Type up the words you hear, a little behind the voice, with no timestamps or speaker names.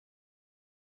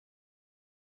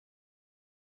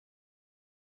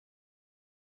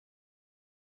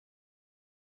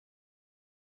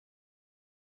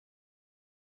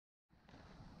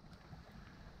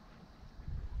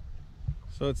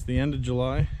So it's the end of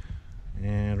July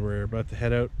and we're about to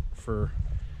head out for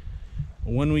a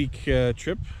 1 week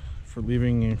trip for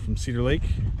leaving from Cedar Lake,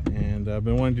 and I've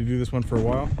been wanting to do this one for a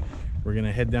while. We're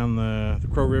gonna head down the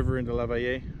Crow River into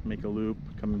Lavalle, make a loop,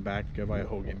 coming back via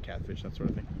Hogan, Catfish, that sort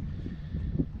of thing.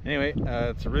 Anyway,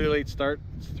 it's a really late start.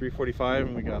 It's 3:45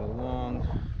 and we got a long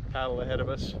paddle ahead of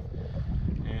us,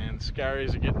 and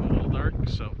scaries are getting a little dark,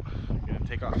 so we're gonna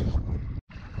take off.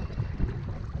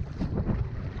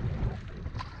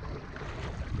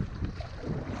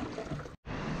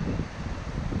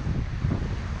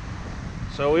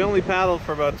 So we only paddled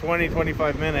for about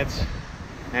 20-25 minutes,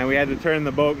 and we had to turn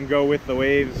the boat and go with the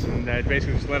waves, and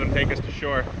basically just let them take us to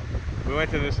shore. We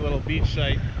went to this little beach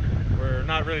site. We're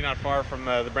really not far from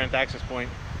the Brent access point.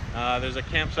 There's a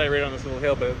campsite right on this little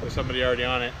hill, but there's somebody already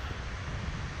on it.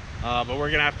 But we're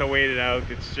gonna have to wait it out.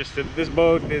 It's just that this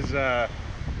boat is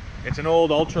it's an old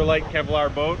ultralight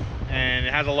Kevlar boat, and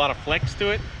it has a lot of flex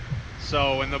to it.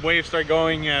 So when the waves start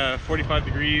going 45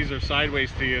 degrees or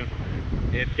sideways to you,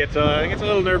 it gets a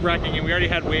little nerve-wracking, and we already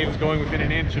had waves going within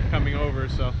an inch of coming over,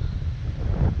 so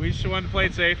we just wanted to play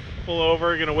it safe, pull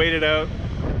over, gonna wait it out,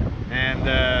 and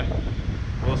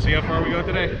we'll see how far we go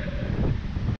today.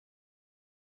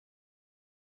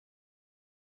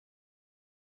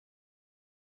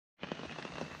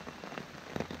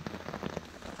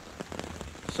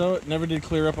 So it never did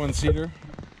clear up on Cedar,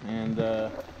 and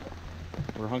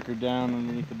we're hunkered down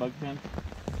underneath the bug tent.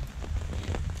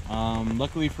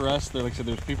 Luckily for us, like I said,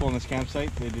 there's people on this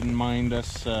campsite. They didn't mind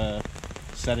us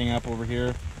setting up over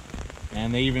here,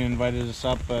 and they even invited us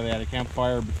up. They had a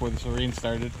campfire before the rain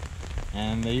started,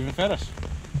 and they even fed us.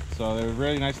 So they were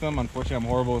really nice to them. Unfortunately, I'm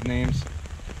horrible with names.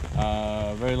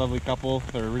 Very lovely couple.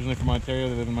 They're originally from Ontario.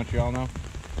 They live in Montreal now.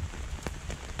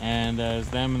 And it's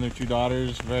them and their 2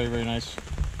 daughters. Very, very nice.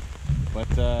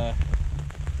 But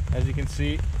as you can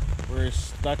see, we're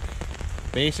stuck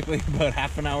basically about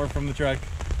half an hour from the truck.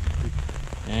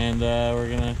 And we're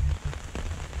gonna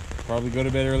probably go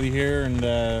to bed early here and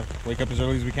wake up as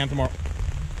early as we can tomorrow.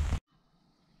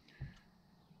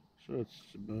 So it's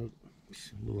about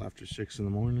a little after 6 in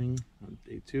the morning on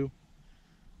day 2.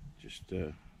 Just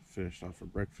finished off for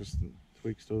breakfast in the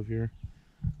twig stove here.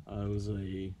 It was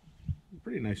a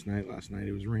pretty nice night last night.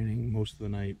 It was raining most of the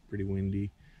night, pretty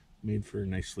windy. Made for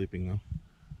nice sleeping though.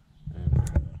 And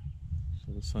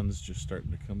so the sun's just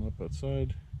starting to come up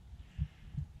outside.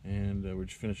 And we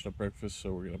just finished up breakfast,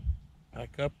 so we're gonna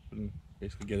pack up and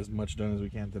basically get as much done as we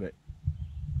can today.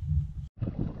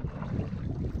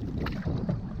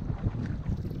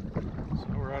 So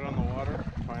we're out on the water,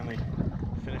 finally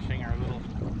finishing our little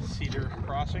Cedar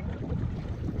crossing.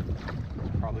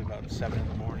 It's probably about 7 in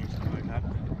the morning, something like that.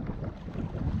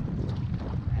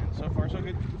 And so far so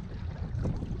good.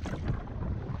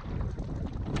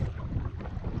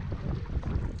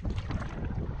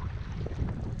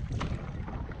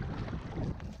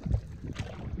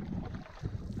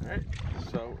 Alright,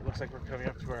 so it looks like we're coming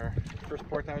up to our first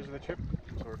portage of the trip.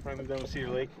 So we're finally done with Cedar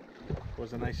Lake. It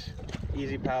was a nice,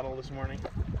 easy paddle this morning.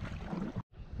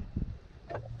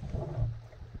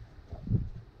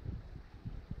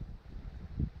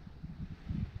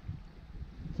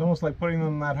 It's almost like putting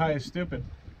them that high is stupid.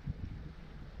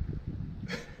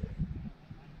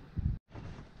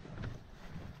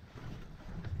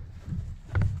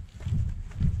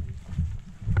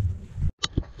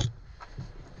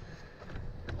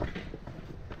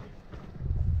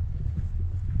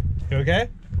 You okay?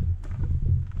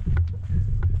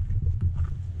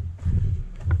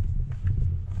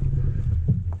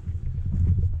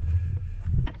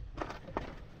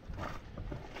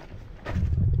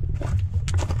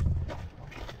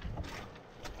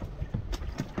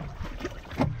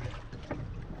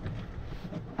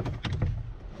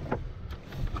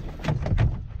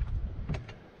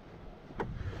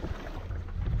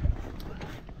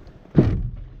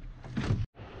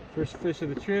 First fish of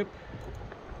the trip.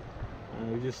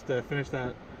 We just finished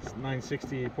that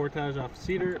 960 portage off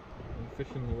Cedar and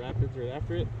fishing the rapids right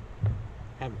after it.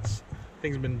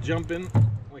 Thing's been jumping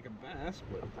like a bass,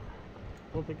 but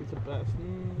I don't think it's a bass.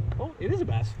 Oh, it is a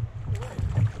bass.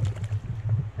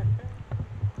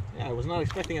 Yeah, I was not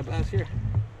expecting a bass here.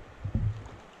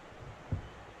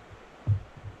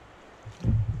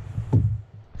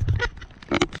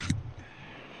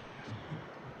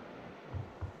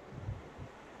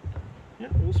 Yeah,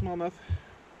 a little smallmouth.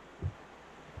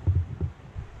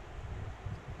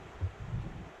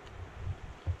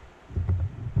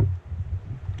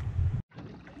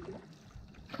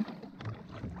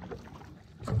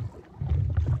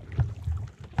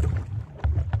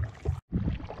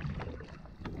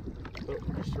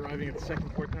 arriving at the second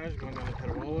portage, going down to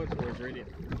Petawawa towards Radiant.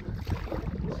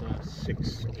 It's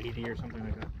 680 or something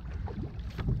like that.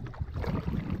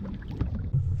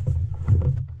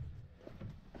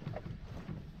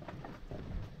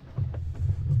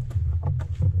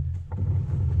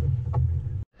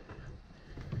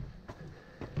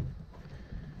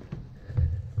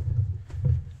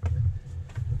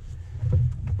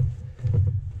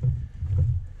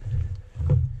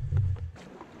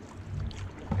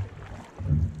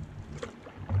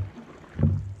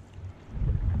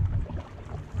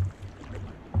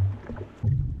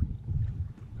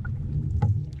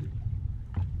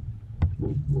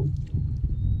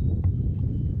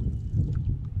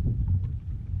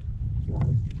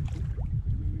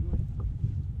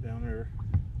 Downriver.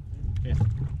 Yeah.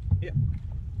 Yeah.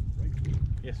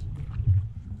 Yes.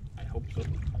 I hope so.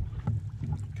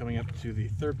 Coming up to the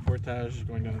third portage,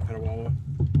 going down to Petawawa.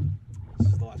 This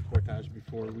is the last portage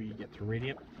before we get to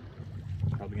Radiant.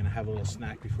 Probably gonna have a little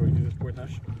snack before we do this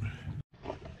portage.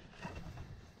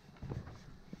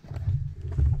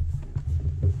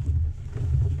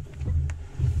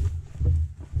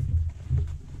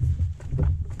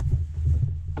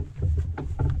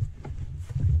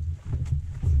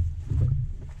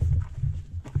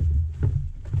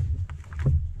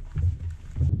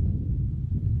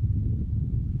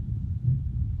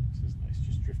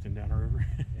 Down our river.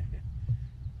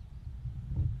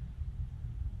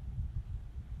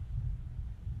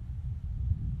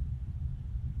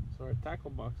 So our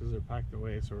tackle boxes are packed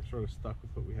away, so we're sort of stuck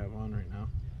with what we have on right now.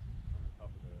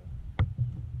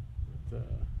 But,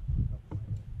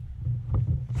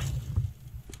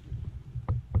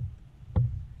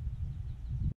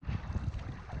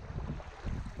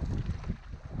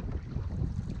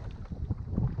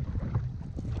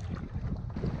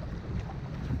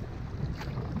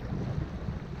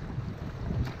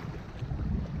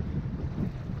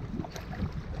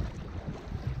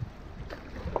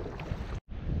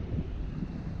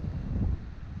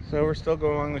 so we're still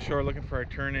going along the shore looking for our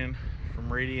turn in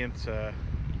from Radiant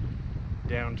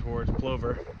down towards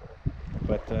Plover,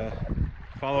 but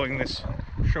following this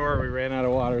shore we ran out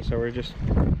of water, so we're just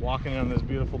walking on this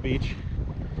beautiful beach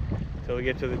until we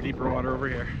get to the deeper water over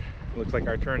here. Looks like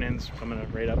our turn in's coming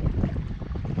right up,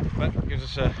 but gives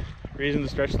us a reason to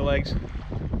stretch the legs.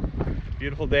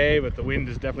 Beautiful day, but the wind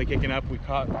is definitely kicking up.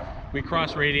 We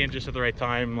crossed Radiant just at the right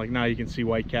time. Like now you can see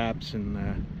white caps,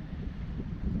 and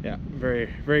yeah,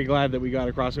 very glad that we got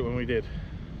across it when we did.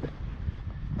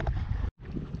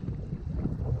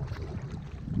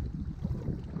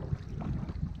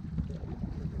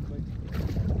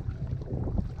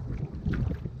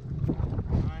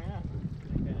 Oh yeah.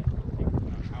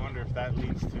 I wonder if that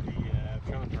leads to the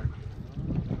trailer park.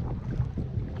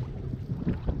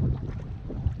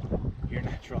 Your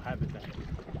natural habitat.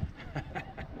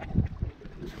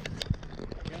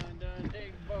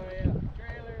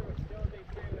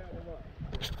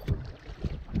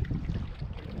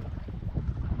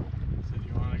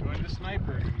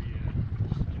 Sniper, we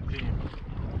just continue.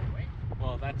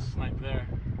 Well, that's snipe there,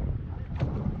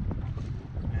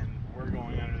 and we're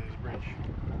going under this bridge.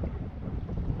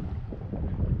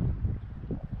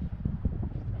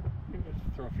 Maybe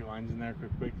just throw a few lines in there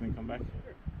quick and then come back.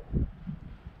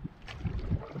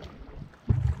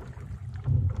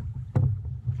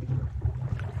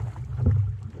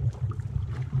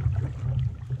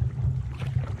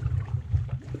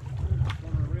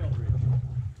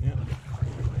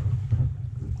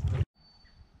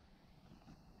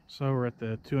 So we're at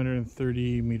the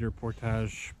 230 meter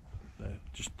portage,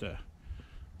 just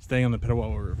staying on the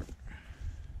Petawawa River.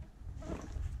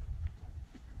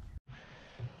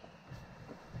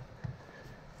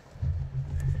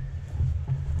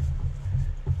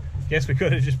 Guess we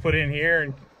could have just put in here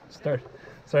and started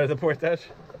the portage.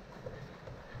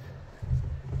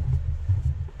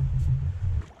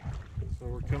 So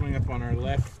we're coming up on our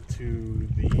left to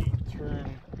the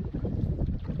turn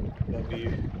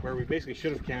where we basically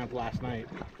should have camped last night,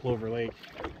 Plover Lake.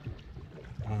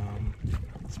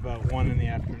 It's about 1 in the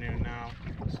afternoon now,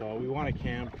 so we want to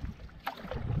camp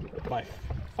by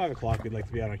 5 o'clock. We'd like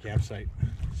to be on a campsite,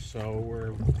 so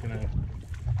we're gonna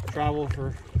travel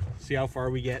see how far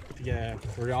we get.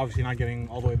 We're obviously not getting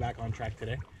all the way back on track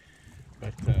today,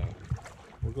 but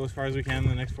we'll go as far as we can in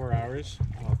the next 4 hours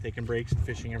while taking breaks and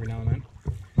fishing every now and then,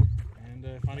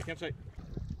 and find a campsite.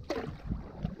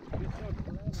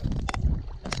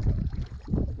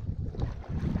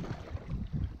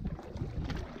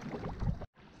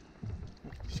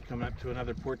 Just coming up to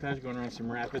another portage, going around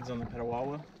some rapids on the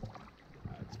Petawawa.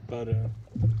 It's about a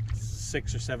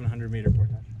 600 or 700 meter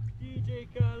portage. DJ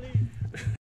Kali.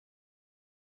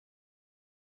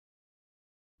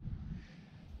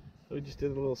 So we just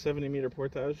did a little 70-meter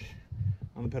portage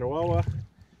on the Petawawa.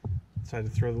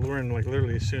 Decided to throw the lure in like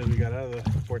literally as soon as we got out of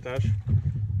the portage.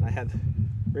 And I had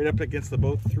right up against the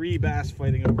boat 3 bass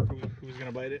fighting over who was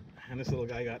gonna bite it, and this little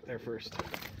guy got there first.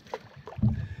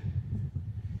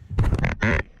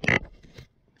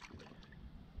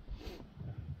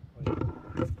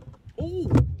 Oh!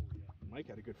 Mike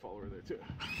had a good follower there too.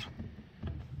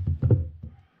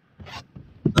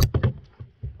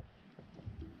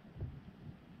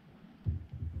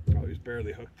 Oh, he's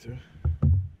barely hooked too.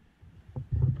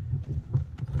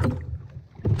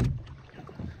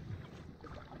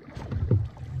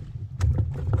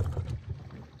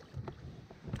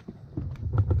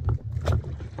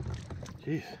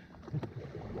 Jeez.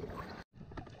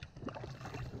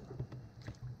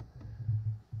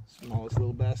 Smallest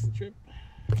little bass of the trip.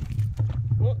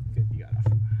 Oh, good, you got off.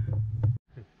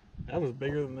 That was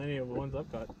bigger than any of the ones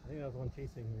I've caught. I think that was the one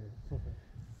chasing here.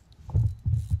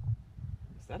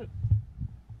 Is that it?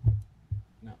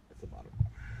 No, it's the bottom.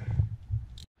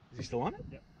 Is he still on it?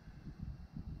 Yep.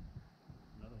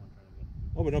 Another one trying to get.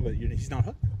 Oh, but no, but he's not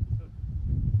hooked.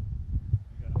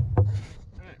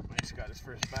 Alright, Mike's got his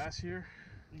first bass here.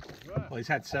 Well, he's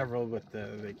had several, but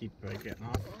they keep getting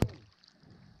off.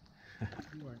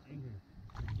 You are an angry.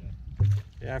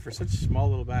 Yeah, for such small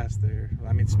little bass,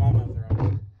 I mean, smallmouth,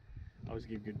 they're always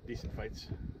give good, decent fights.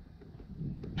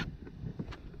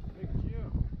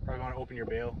 Probably want to open your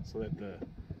bail so that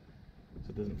so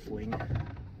it doesn't fling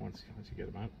once you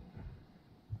get them out.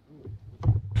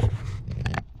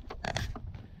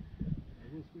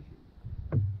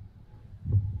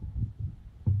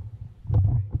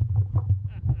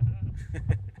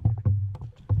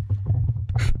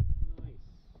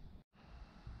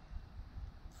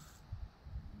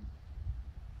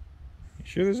 You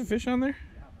sure there's a fish on there?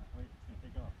 Yeah, wait, it's gonna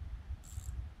take off.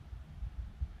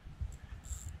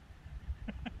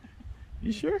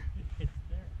 You sure? It's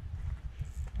there.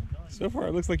 So far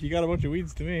it looks like you got a bunch of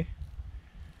weeds to me.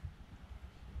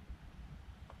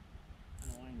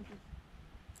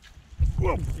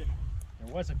 Whoa!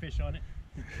 There was a fish on it.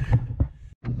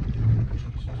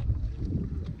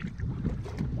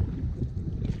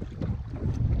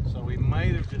 So we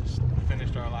might have just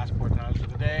finished our last portage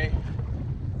of the day.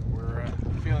 We're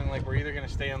feeling like we're either going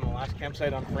to stay on the last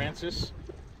campsite on Francis,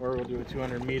 or we'll do a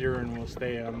 200-meter and we'll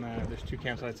stay on there's 2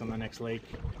 campsites on the next lake.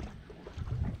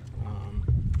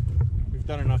 We've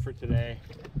done enough for today.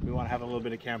 We want to have a little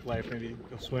bit of camp life, maybe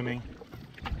go swimming.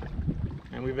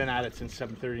 And we've been at it since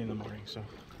 7:30 in the morning, so.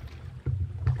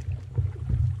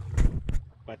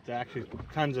 But actually,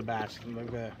 tons of bass.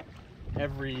 Like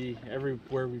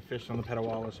everywhere we fished on the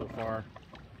Petawawa so far,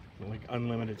 like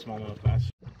unlimited smallmouth bass.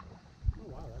 Oh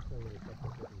wow, that's why we kept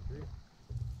up with the tree.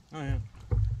 Oh yeah.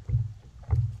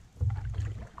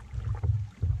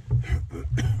 That's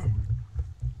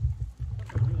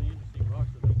a really interesting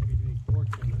rocks with like heavy duty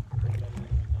quartz in it. Better than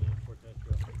Cortez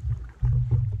rock.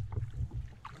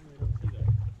 I don't see that.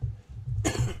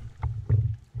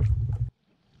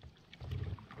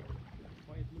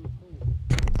 Quiet little cove.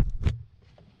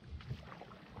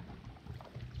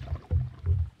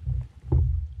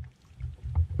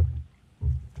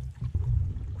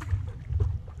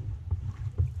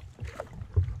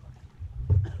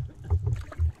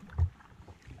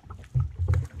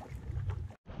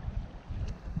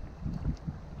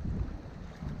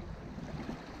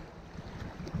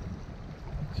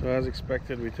 So as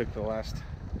expected, we took the last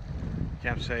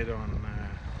campsite on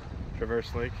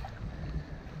Traverse Lake,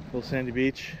 little sandy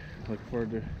beach. Looking forward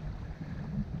to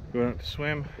going out to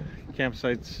swim.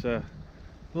 Campsite's a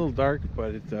little dark,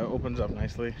 but it opens up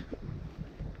nicely.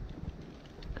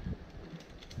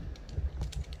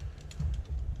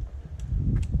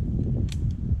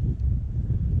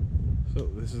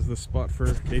 So this is the spot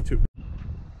for day 2.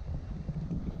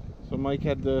 So Mike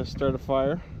had to start a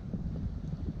fire.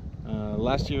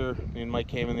 Last year, me and Mike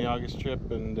came in the August trip,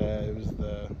 and there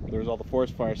was all the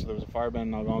forest fires, so there was a fire ban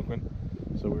in Algonquin.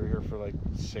 So we were here for like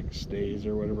 6 days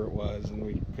or whatever it was, and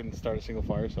we couldn't start a single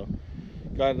fire. So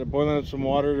got boiling up some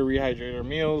water to rehydrate our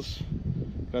meals.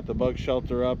 Got the bug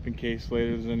shelter up in case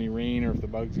later there's any rain or if the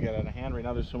bugs get out of hand. Right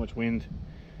now there's so much wind,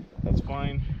 that's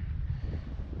fine.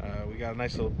 We got a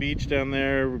nice little beach down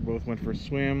there. We both went for a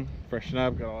swim, freshen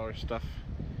up, got all our stuff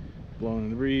blowing in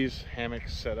the breeze.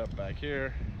 Hammocks set up back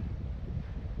here.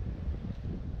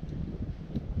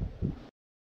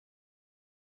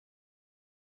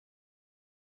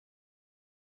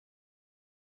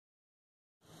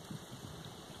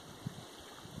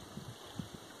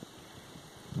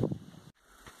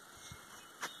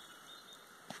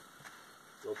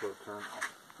 GoPro turn.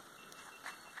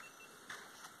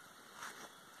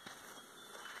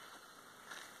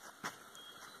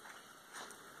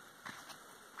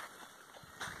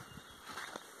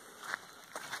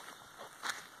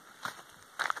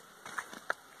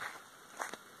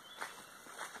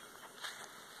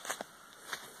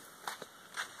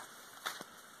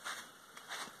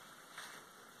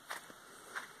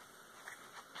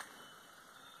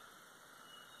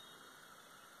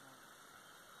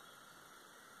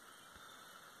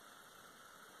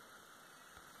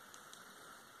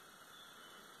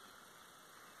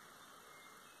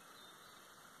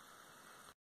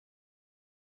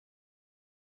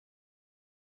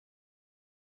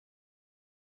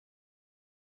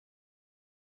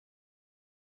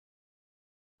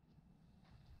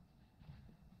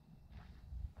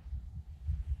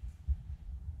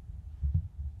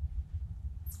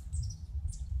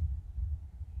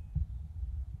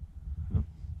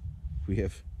 we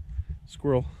have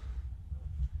squirrel.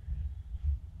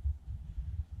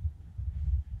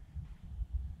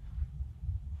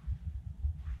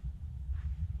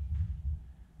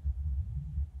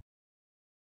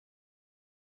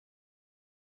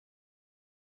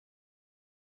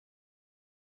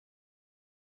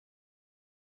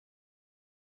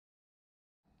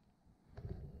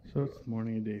 So it's the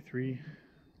morning of day 3.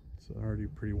 It's already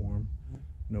pretty warm,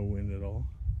 no wind at all.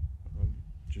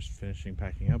 Just finishing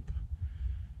packing up.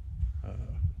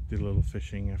 Did a little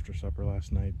fishing after supper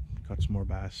last night, caught some more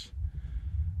bass.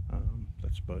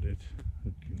 That's about it.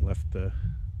 Left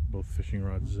both fishing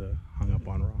rods hung up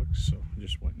on rocks, so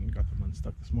just went and got them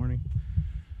unstuck this morning.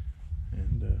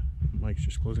 And Mike's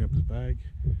just closing up his bag,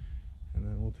 and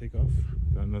then we'll take off.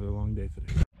 Got another long day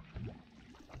today.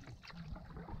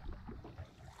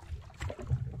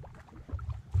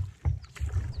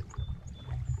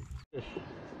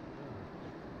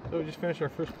 So we just finished our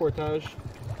first portage,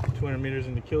 200 meters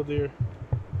into Killdeer,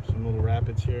 some little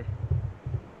rapids here,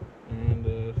 and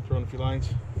throwing a few lines.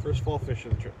 First fall fish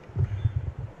of the trip.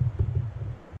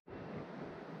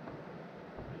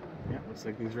 Yeah, looks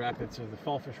like these rapids are the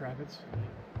fall fish rapids.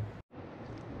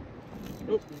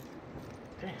 Oh,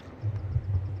 damn.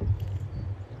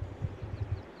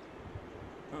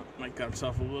 Oh, Mike got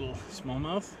himself a little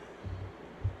smallmouth.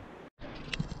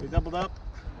 We doubled up.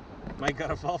 Mike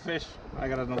got a fall fish, I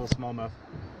got another smallmouth.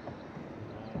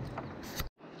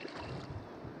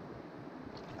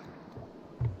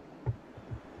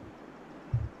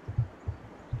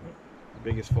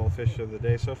 Biggest fall fish of the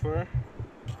day so far.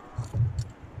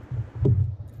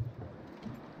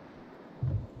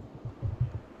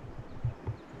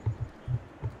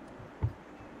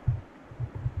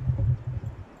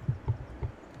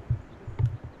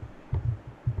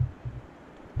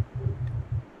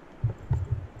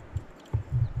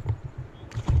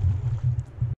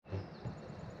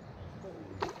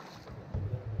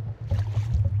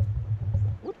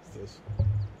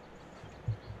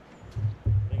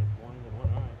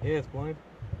 Yeah, it's blind.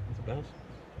 It's a bass.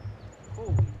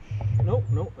 Holy shit. Nope,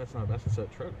 nope, that's not a bass, it's a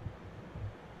trout.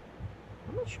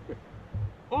 I'm not sure.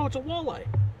 Oh, it's a walleye.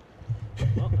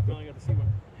 Well, I finally got to see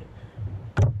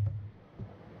one.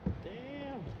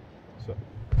 Damn. So,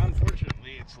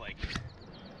 unfortunately, it's like,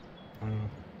 I don't know,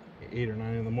 8 or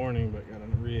 9 in the morning, but got a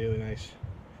really nice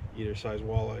eater-sized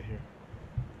walleye here.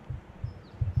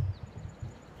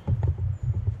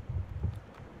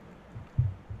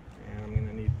 And I'm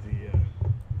gonna need the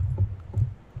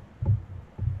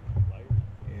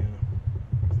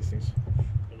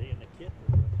Are they in the kit?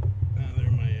 they're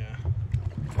in my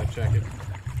life jacket.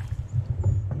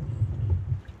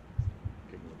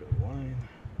 Give them a bit of line.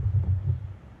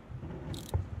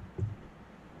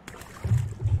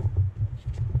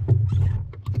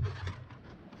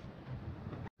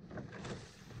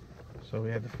 So we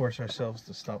had to force ourselves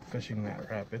to stop fishing that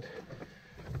rapid.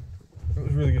 It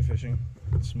was really good fishing.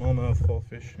 Smallmouth, fall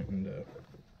fish, and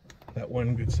that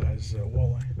one good size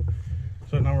walleye.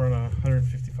 So now we're on a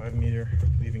 155 meter,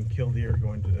 leaving Killdeer,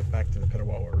 going back to the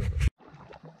Petawawa River.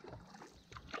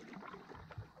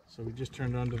 So we just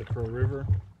turned onto the Crow River.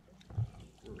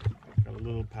 Got a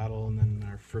little paddle, and then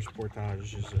our first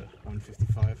portage is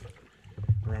 155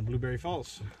 around Blueberry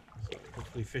Falls. So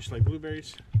hopefully fish like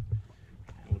blueberries,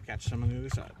 and we'll catch some on the other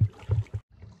side.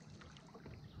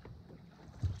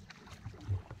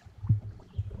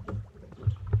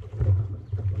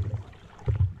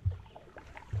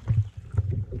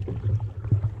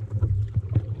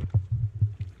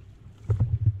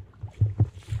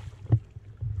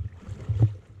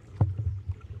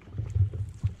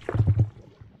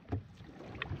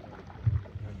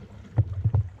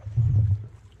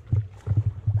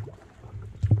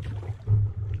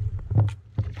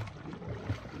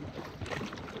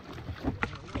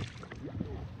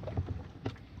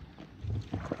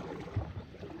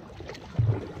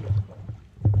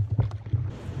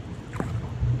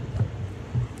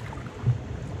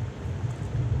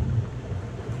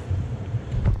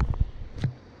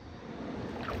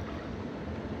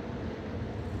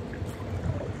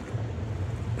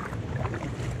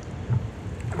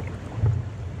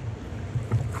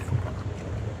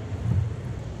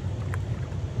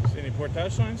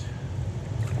 Portage signs.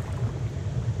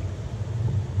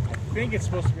 I think it's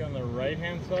supposed to be on the right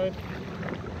hand side.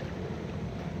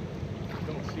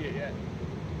 Don't see it yet.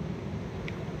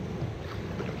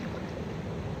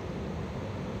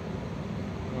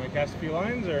 You want to cast a few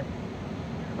lines, or?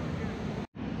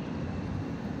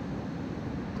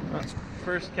 That's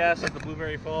first cast at the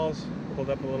Blueberry Falls.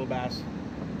 Pulled up a little bass.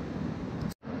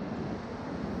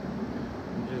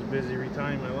 Just busy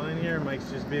retying my line here. Mike's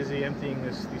just busy emptying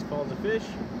these falls of fish.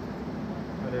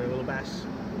 Another little bass.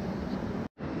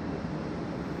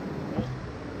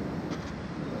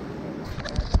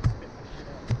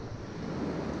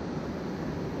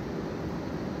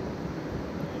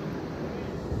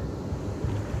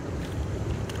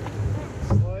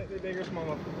 Slightly bigger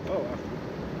smallmouth. Oh wow.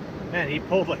 Man, he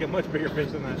pulled like a much bigger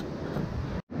fish than that.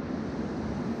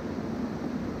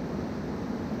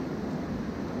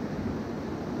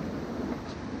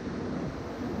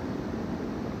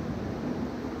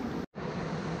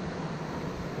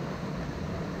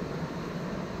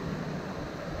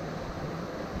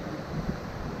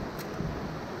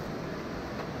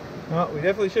 Well, we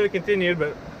definitely should have continued,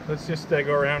 but let's just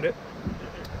go around it.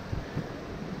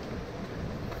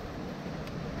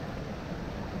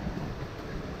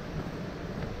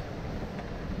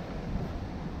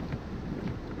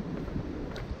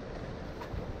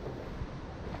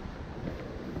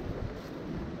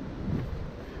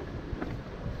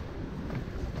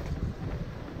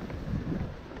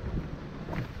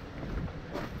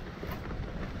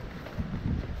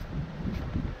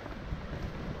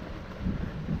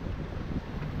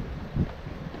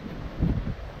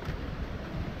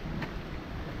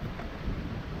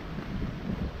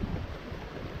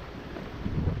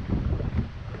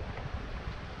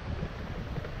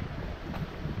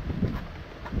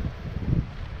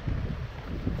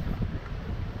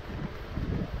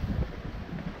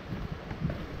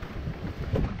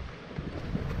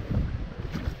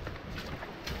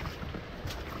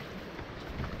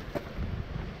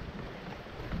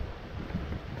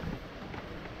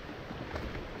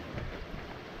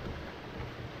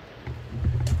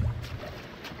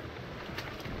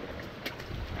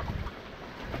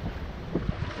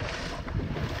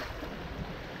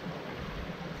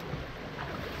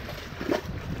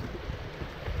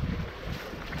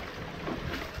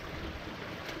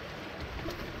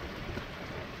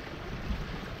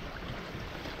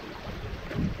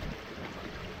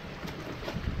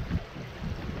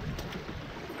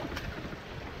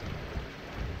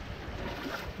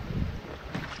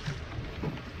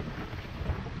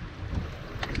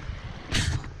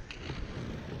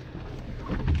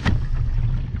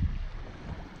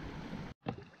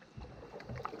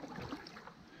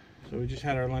 So we just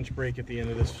had our lunch break at the end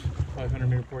of this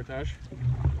 500-meter portage.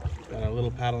 Got a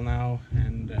little paddle now,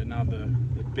 and now the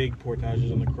big portages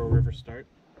on the Crow River start.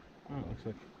 Oh, it looks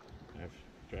like I have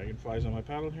dragonflies on my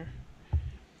paddle here.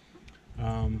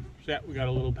 So yeah, we got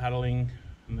a little paddling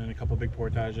and then a couple big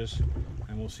portages,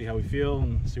 and we'll see how we feel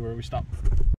and see where we stop.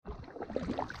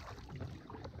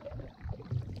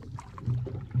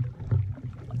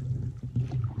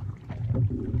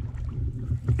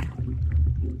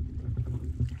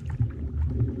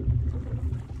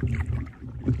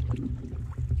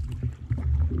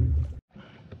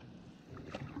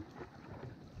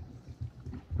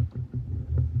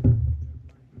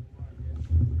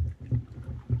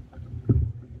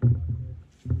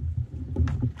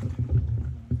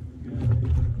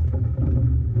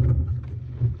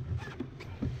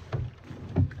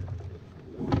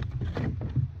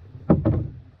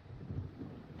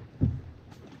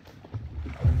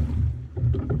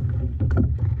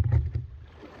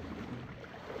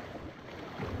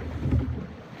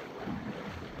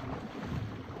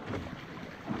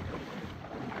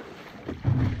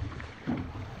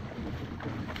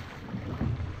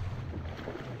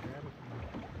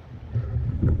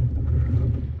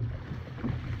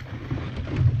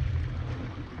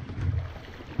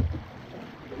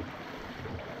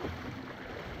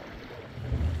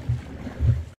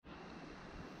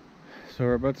 So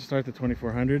we're about to start the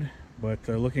 2400, but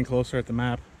looking closer at the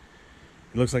map,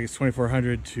 it looks like it's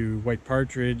 2400 to White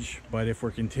Partridge, but if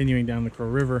we're continuing down the Crow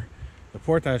River, the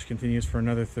portage continues for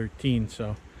another 13,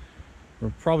 so we're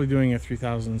probably doing a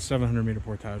 3,700 meter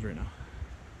portage right now.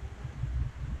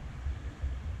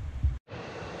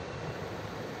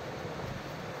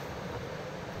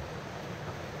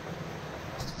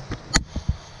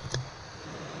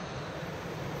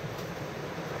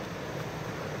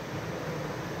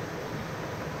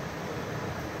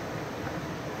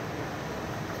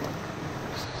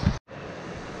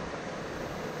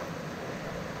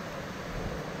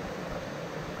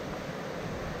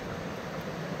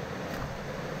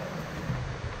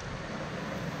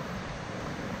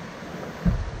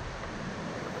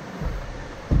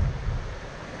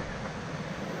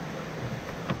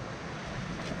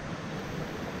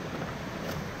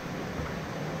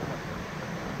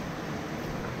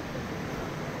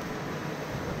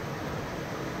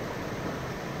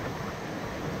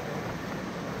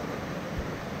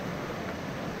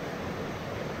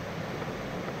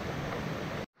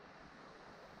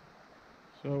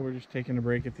 So we're just taking a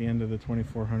break at the end of the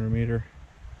 2400 meter.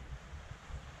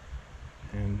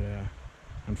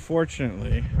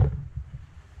 Unfortunately,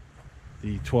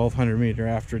 the 1200 meter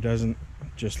after doesn't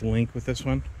just link with this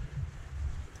one,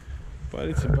 but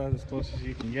it's about as close as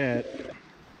you can get.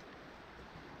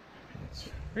 It's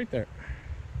right there.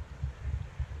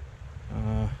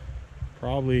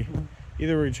 Probably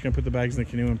either we're just gonna put the bags in the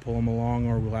canoe and pull them along,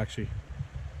 or we'll actually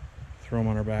throw them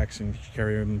on our backs and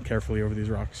carry them carefully over these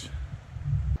rocks.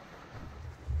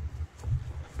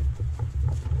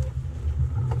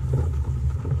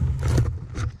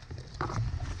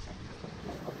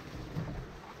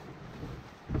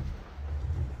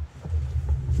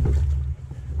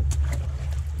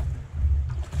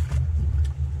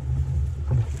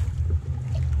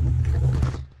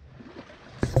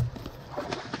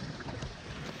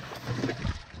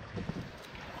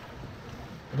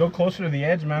 Go closer to the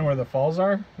edge, man, where the falls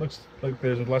are. Looks like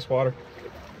there's less water.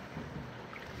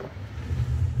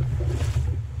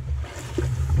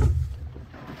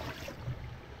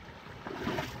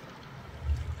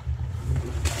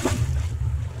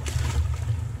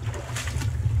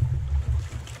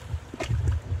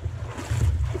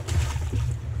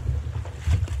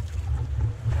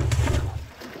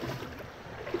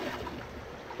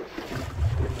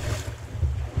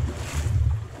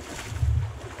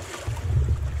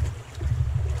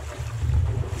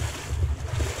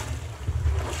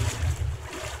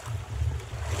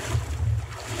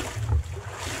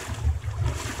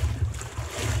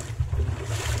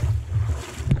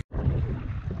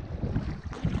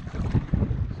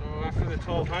 After the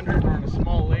 1200, we're on a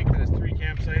small lake that has 3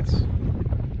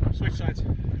 campsites. Switch sides.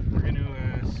 We're going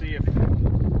to see if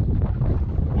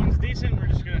one's decent. We're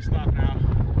just going to stop now.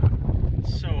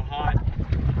 It's so hot.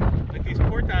 Like these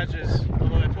portages,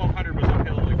 although that 1200 was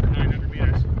uphill like for 900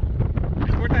 meters,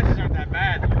 these portages aren't that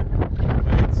bad.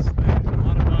 But there's a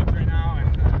lot of bugs right now,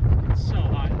 and it's so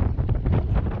hot.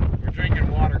 We're drinking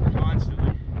water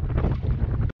constantly.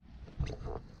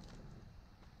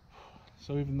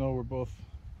 So even though we're both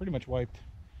pretty much wiped,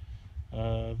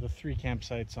 the 3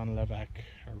 campsites on Levac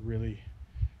are really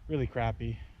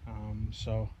crappy,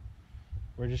 so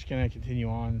we're just gonna continue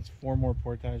on. It's 4 more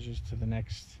portages to the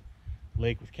next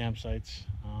lake with campsites.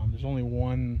 There's only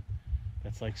one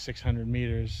that's like 600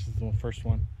 meters, the first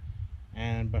one,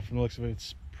 but from the looks of it,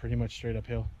 it's pretty much straight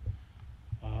uphill.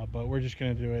 But we're just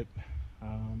gonna do it,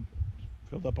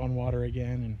 filled up on water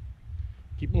again, and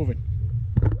keep moving.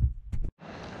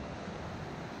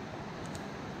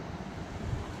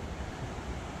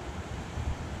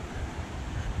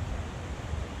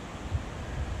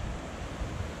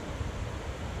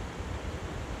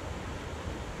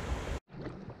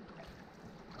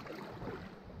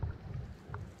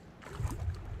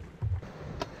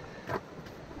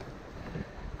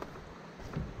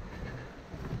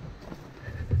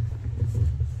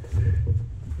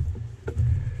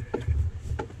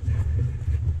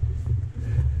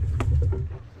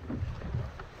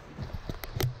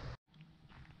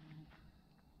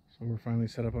 So we're finally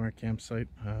set up on our campsite.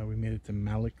 We made it to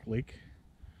Malik Lake.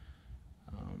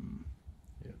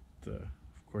 It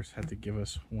of course had to give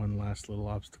us one last little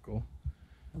obstacle.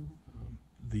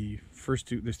 The first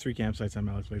 2, there's 3 campsites on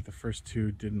Malik Lake. The first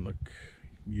 2 didn't look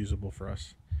usable for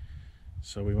us,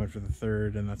 so we went for the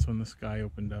 3rd, and that's when the sky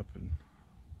opened up and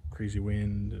crazy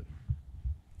wind. It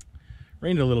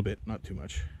rained a little bit, not too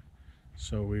much,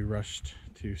 so we rushed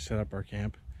to set up our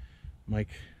camp.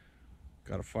 Mike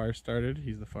got a fire started.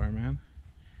 He's the fireman,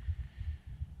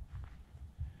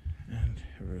 and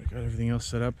we got everything else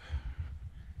set up.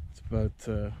 It's about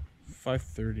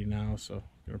 5:30 now, so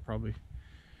we're gonna probably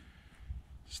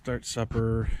start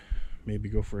supper, maybe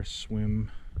go for a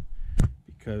swim,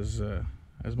 because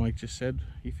as Mike just said,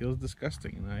 he feels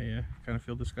disgusting, and I kind of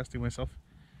feel disgusting myself.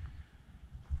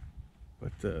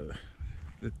 But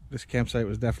this campsite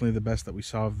was definitely the best that we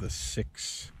saw of the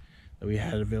 6 that we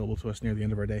had available to us near the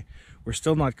end of our day. We're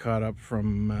still not caught up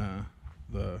from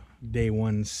the day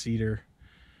 1 Cedar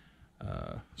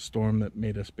storm that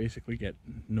made us basically get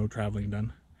no traveling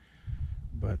done,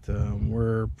 but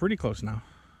we're pretty close now.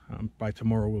 By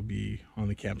tomorrow we'll be on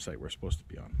the campsite we're supposed to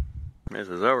be on. This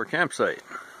is our campsite.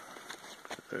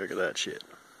 Look at that shit.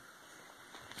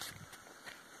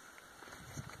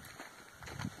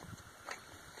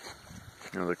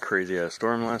 Another crazy ass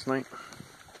storm last night.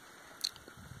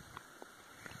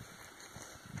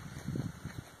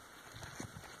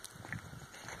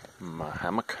 My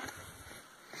hammock.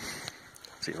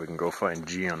 See if we can go find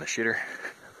G on the shitter.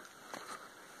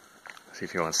 See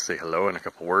if he wants to say hello in a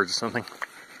couple words or something.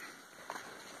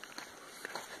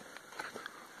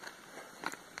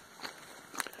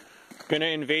 Gonna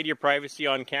invade your privacy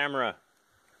on camera.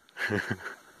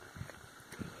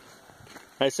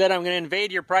 I said I'm gonna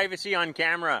invade your privacy on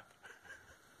camera.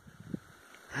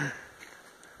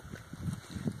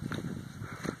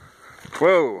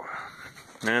 Whoa!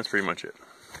 That's pretty much it.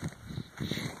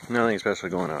 Nothing special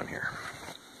going on here.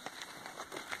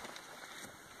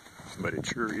 But it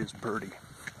sure is pretty.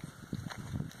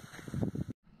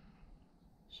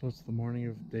 So it's the morning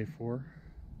of day 4.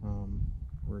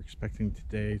 We're expecting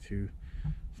today to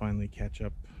finally catch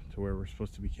up to where we're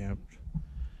supposed to be camped.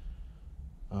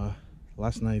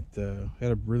 Last night we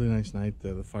had a really nice night.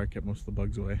 The fire kept most of the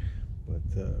bugs away, but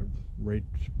right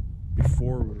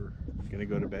before we were gonna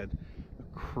go to bed, a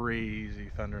crazy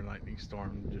thunder and lightning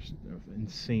storm, just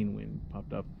insane wind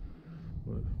popped up.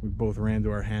 We both ran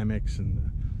to our hammocks, and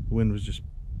the wind was just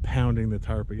pounding the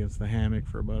tarp against the hammock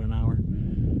for about an hour.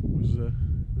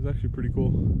 It was actually pretty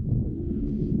cool,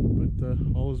 but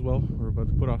all is well. We're about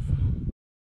to put off.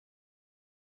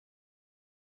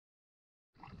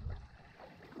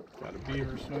 Got a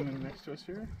beaver swimming next to us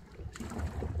here.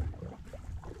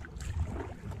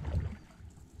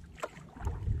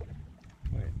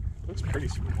 Wait, looks pretty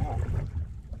small.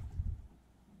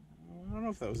 I don't know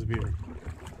if that was a beaver.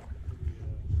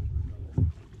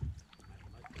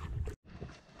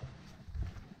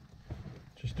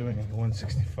 Just doing a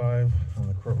 165 on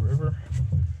the Crow River.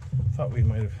 Thought we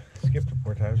might have skipped a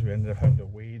portage. We ended up having to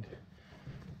wade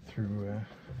through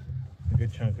a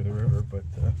good chunk of the river, but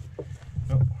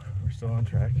no, we're still on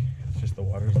track. It's just the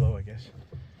water's low, I guess.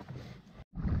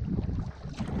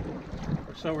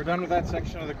 So we're done with that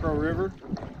section of the Crow River,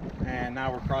 and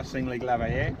now we're crossing Lake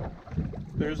Lavalle.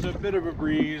 There's a bit of a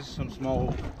breeze, some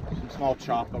small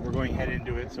chop, but we're going head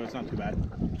into it, so it's not too bad.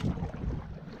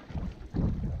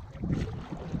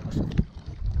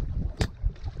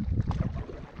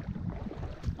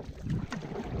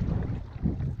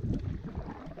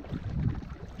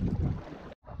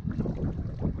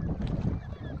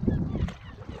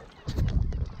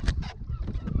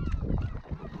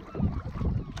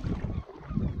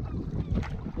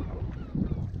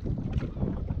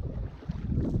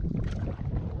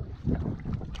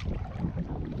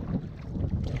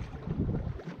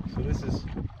 This is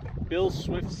Bill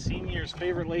Swift Sr.'s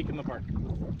favorite lake in the park.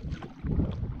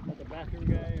 Like a bathroom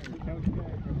guy or a couch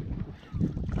guy?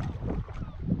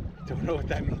 Don't know what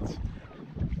that means.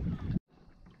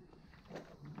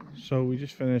 So we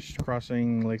just finished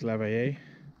crossing Lake Lavalle,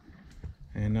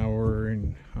 and now we're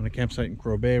on a campsite in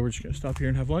Crow Bay. We're just going to stop here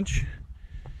and have lunch.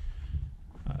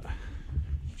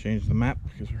 Change the map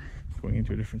because we're going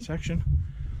into a different section.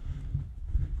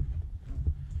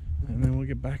 And then we'll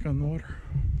get back on the water.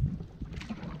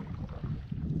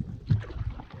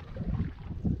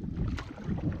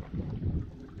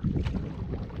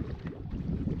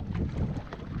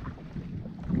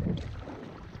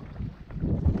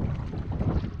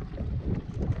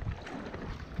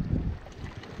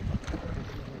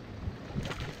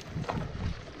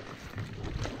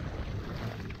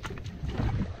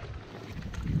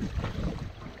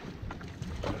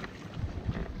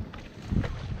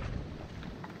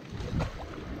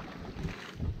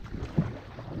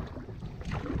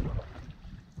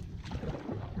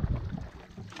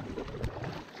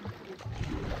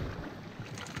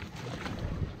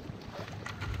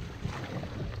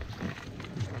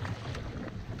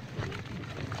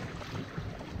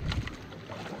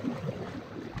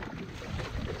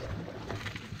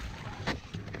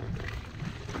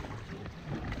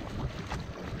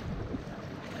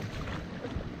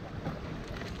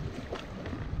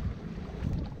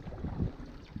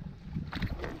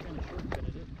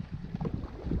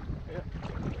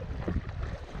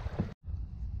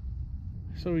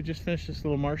 So we just finished this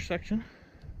little marsh section,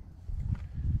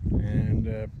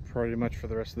 and pretty much for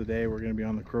the rest of the day we're going to be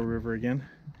on the Crow River again.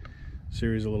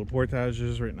 Series of little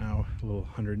portages. Right now a little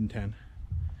 110.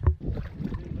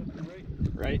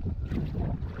 Right.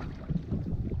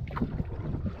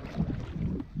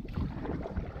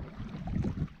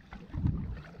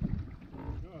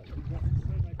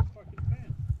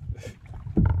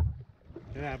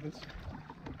 It happens.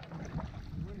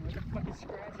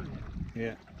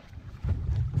 Yeah.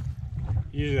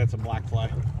 Usually that's a black fly.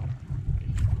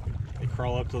 They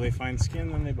crawl up till they find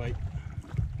skin, then they bite.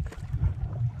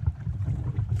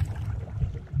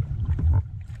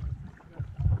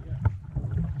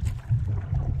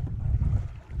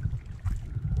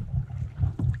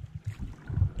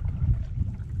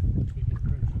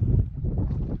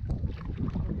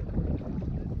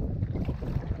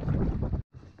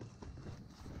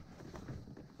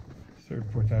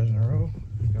 Third portage in a row.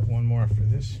 Got one more after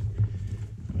this.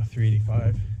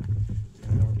 385,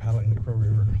 and now we're paddling the Crow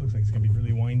River. Looks like it's gonna be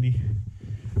really windy,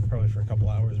 probably for a couple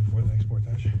hours before the next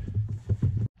portage.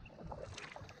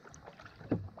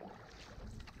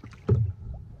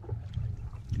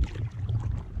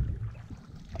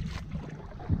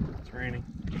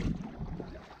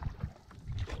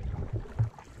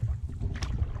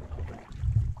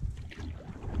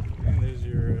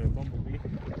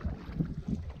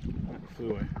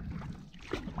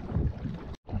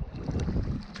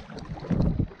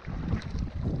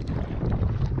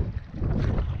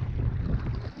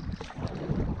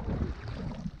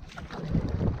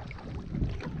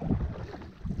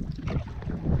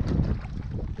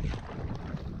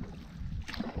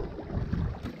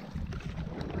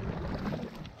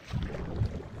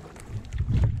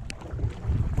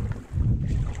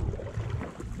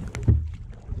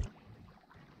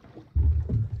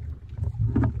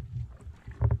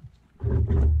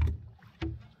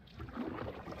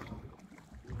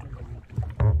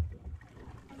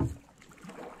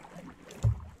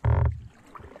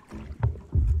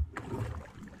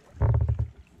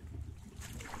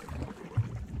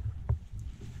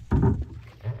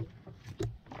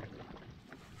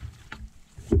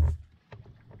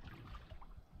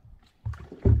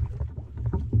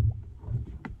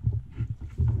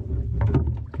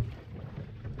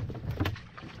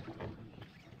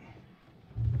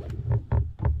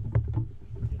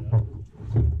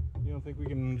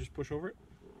 just push over it?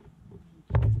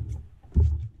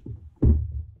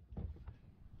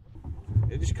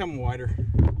 They just come wider.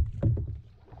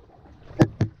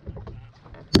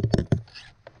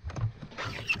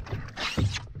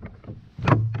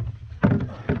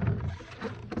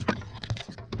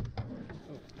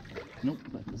 Nope,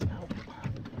 that doesn't help.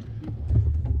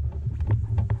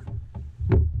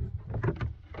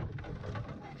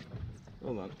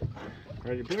 Hold on.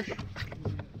 Ready to push?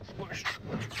 Push.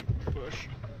 Push.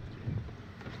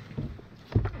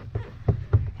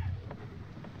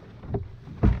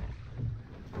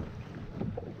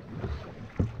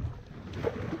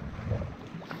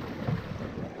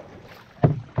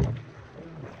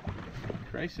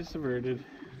 Crisis averted.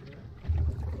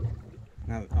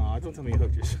 Now, don't tell me you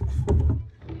hooked yourself.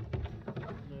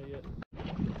 Not yet.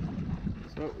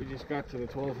 So we just got to the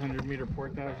 1200 meter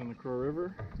portage on the Crow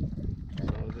River.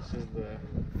 So this is the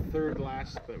third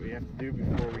last that we have to do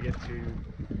before we get to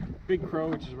Big Crow,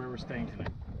 which is where we're staying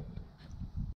tonight.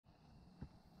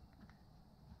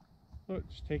 So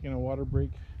just taking a water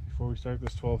break before we start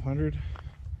this 1200.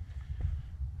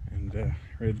 And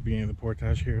right at the beginning of the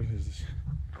portage here is this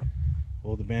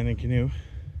old abandoned canoe.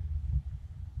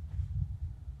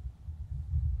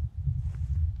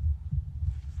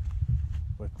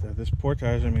 But this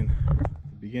portage, I mean,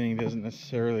 the beginning doesn't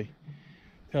necessarily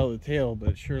tell the tale, but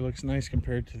it sure looks nice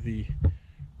compared to the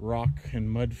rock and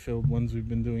mud filled ones we've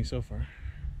been doing so far.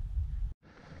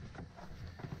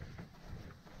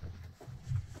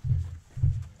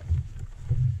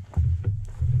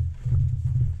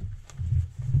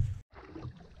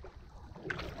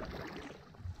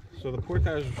 So the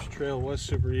portage trail was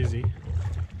super easy,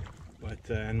 but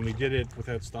and we did it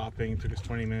without stopping. It took us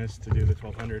 20 minutes to do the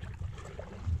 1200.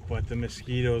 But the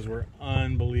mosquitoes were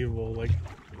unbelievable. Like,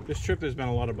 this trip there's been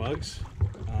a lot of bugs,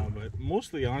 but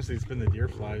mostly honestly it's been the deer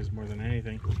flies more than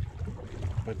anything.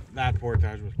 But that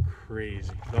portage was crazy.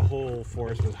 The whole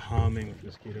forest was humming with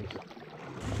mosquitoes.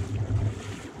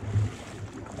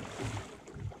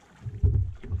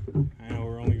 I know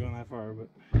we're only going that far, but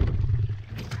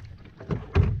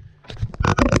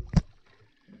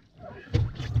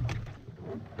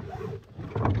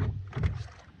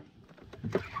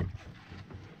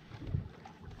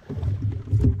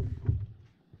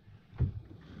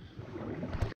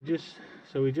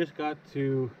so we just got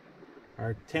to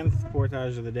our 10th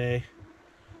portage of the day.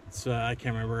 It's I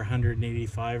can't remember,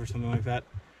 185 or something like that.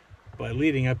 But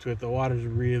leading up to it, the water's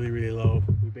really low.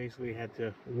 We basically had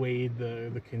to wade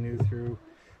the canoe through,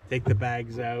 take the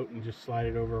bags out, and just slide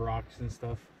it over rocks and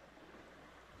stuff.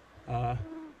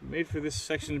 Made for this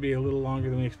section to be a little longer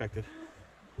than we expected.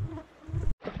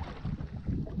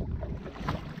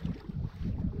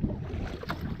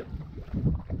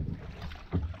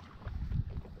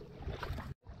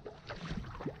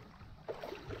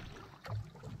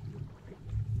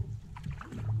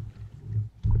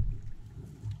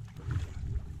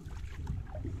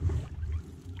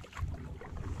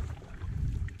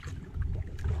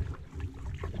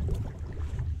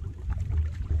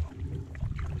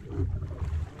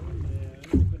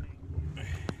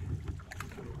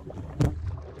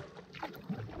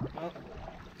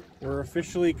 We're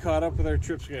officially caught up with our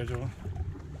trip schedule.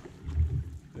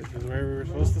 This is where we were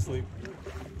supposed to sleep.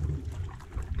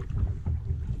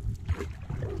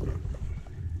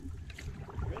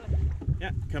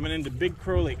 Yeah, coming into Big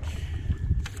Crow Lake.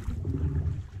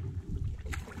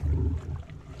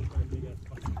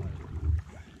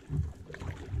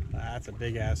 That's a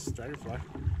big ass dragonfly.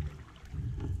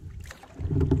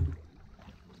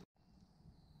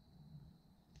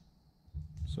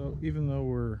 So even though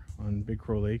we're on Big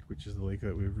Crow Lake, which is the lake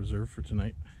that we've reserved for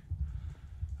tonight,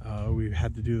 we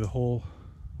had to do the whole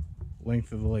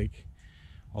length of the lake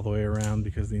all the way around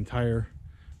because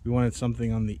we wanted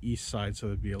something on the east side so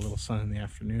there'd be a little sun in the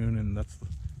afternoon, and that's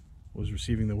was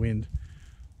receiving the wind.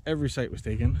 Every site was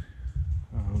taken,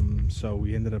 so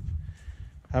we ended up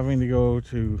having to go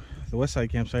to the west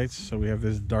side campsites. So we have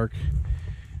this dark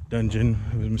dungeon.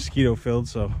 It was mosquito filled,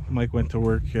 so Mike went to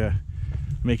work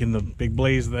making the big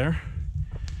blaze there,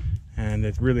 and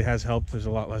it really has helped. There's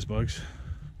a lot less bugs,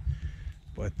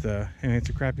 but anyway, it's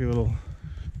a crappy little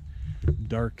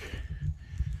dark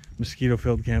mosquito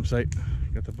filled campsite.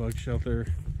 Got the bug shelter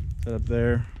set up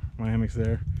there, my hammock's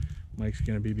there. Mike's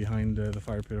gonna be behind the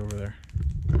fire pit over there.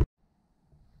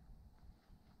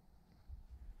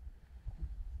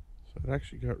 So it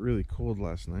actually got really cold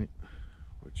last night,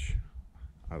 which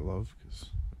I love because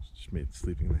it just made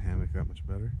sleeping in the hammock that much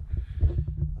better.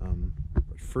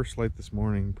 But first light this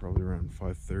morning, probably around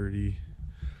 5:30,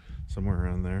 somewhere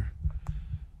around there,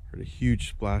 heard a huge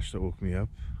splash that woke me up,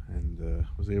 and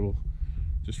was able,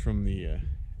 just from the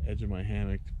edge of my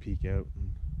hammock to peek out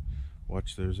and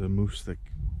watch. There's a moose that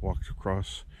walked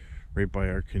across right by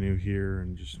our canoe here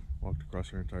and just walked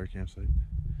across our entire campsite.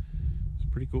 It's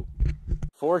pretty cool.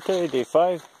 4K, day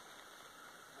 5? 4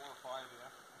 or 5,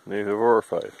 yeah. Day 4 or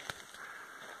 5.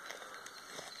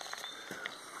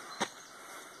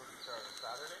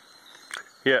 Saturday?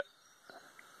 Yeah.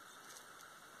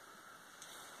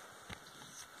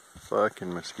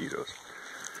 Fucking mosquitoes.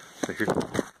 So here. And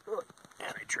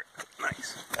I tripped.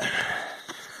 Nice. 4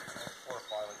 or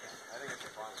 5, I think it's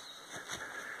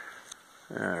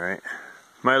fine. Alright.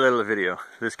 My little video.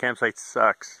 This campsite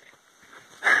sucks.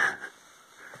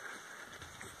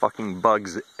 Fucking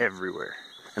bugs everywhere.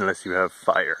 Unless you have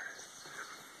fire.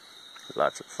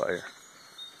 Lots of fire.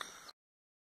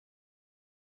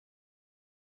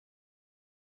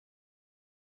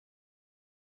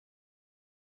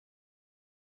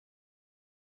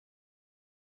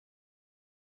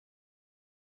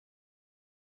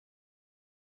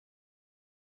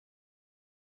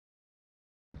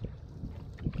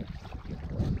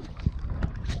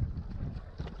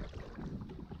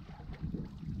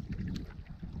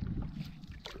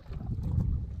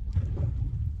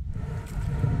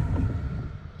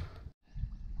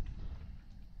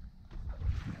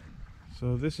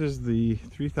 So this is the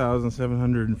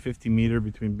 3,750 meter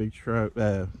between Big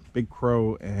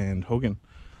Crow and Hogan.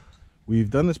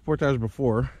 We've done this portage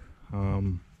before,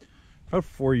 about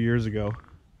 4 years ago,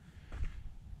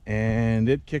 and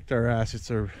it kicked our ass. It's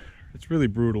really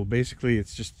brutal. Basically,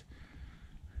 it's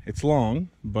long,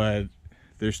 but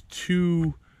there's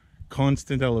 2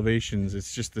 constant elevations.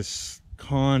 It's just this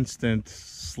constant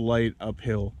slight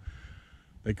uphill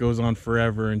that goes on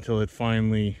forever until it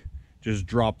finally just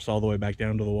drops all the way back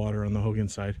down to the water on the Hogan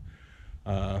side.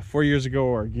 4 years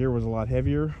ago, our gear was a lot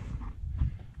heavier.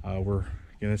 We're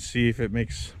gonna see if it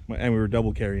makes, and we were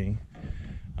double carrying.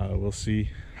 We'll see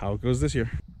how it goes this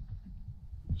year.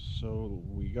 So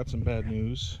we got some bad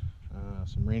news.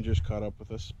 Some rangers caught up with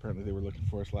us. Apparently they were looking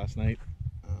for us last night,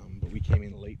 but we came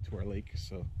in late to our lake,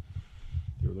 so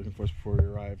they were looking for us before we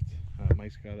arrived.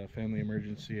 Mike's got a family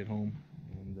emergency at home,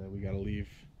 and we got to leave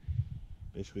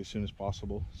basically as soon as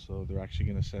possible. So they're actually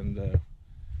going to send,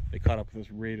 they caught up with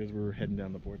us right as we were heading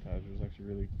down the portage. It was actually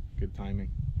really good timing.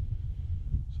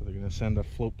 So they're going to send a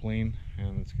float plane,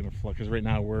 and it's going to fly, because right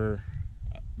now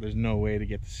there's no way to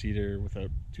get to Cedar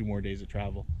without 2 more days of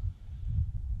travel.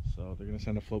 So they're going to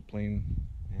send a float plane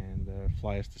and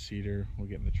fly us to Cedar. We'll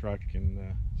get in the truck, and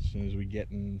as soon as we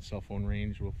get in cell phone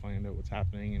range, we'll find out what's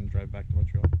happening and drive back to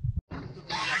Montreal.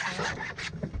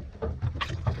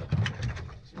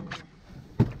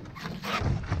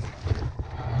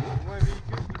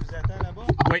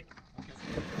 Oui.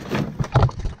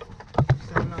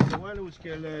 C'est un endroit là, où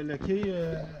le quai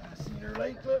à Cedar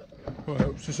Lake, là?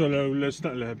 Ouais, c'est ça,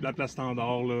 la place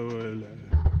standard, là,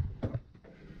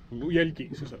 où il y a le quai,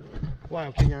 c'est ça. Ouais,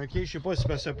 ok, il y a un quai, je sais pas si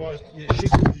c'est pas. Je sais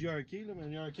qu'il y a plusieurs quais, là, mais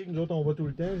il y a un quai que nous autres on va tout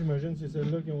le temps. J'imagine que c'est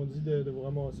celle-là qui ont dit de vous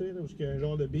ramasser, là, parce qu'il y a un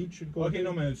genre de beach sur le côté. Ok,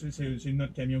 non, mais c'est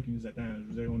notre camion qui nous attend.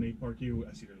 Je veux dire, on est parké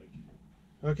à Cedar Lake.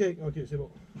 Ok, c'est bon.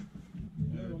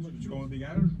 Tu qu'on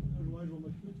dégage? Ouais, je vais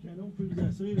m'occuper du canot, on peut vous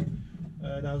asseoir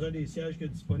dans un des sièges qui est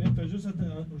disponible. Faites juste je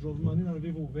vais vous demander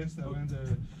d'enlever vos vestes avant de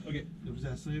vous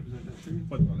asseoir, vous attacher.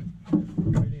 Pas de problème.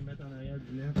 Je vais les mettre en arrière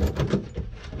du net.